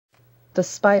The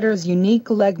spider's unique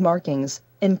leg markings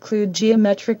include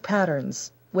geometric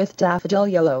patterns, with daffodil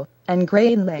yellow and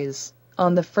gray inlays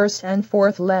on the first and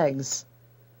fourth legs.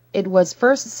 It was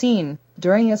first seen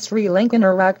during a Sri Lankan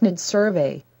arachnid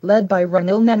survey, led by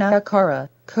Ranil Nanayakara,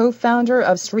 co-founder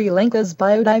of Sri Lanka's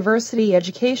Biodiversity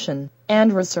Education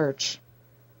and Research.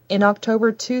 In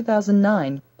October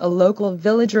 2009, a local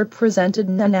villager presented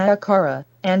Nanayakara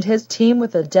and his team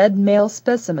with a dead male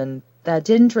specimen that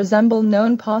didn't resemble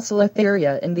known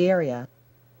Poecilotheria in the area.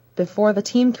 Before the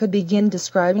team could begin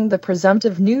describing the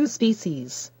presumptive new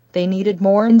species, they needed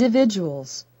more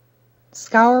individuals.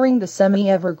 Scouring the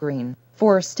semi-evergreen,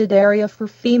 forested area for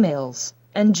females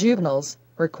and juveniles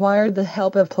required the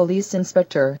help of Police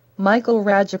Inspector Michael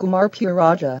Rajakumar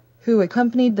Puraja, who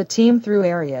accompanied the team through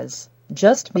areas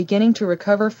just beginning to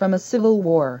recover from a civil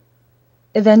war.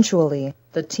 Eventually,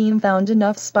 the team found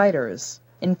enough spiders,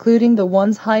 including the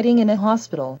ones hiding in a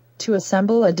hospital, to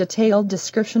assemble a detailed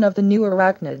description of the new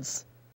arachnids.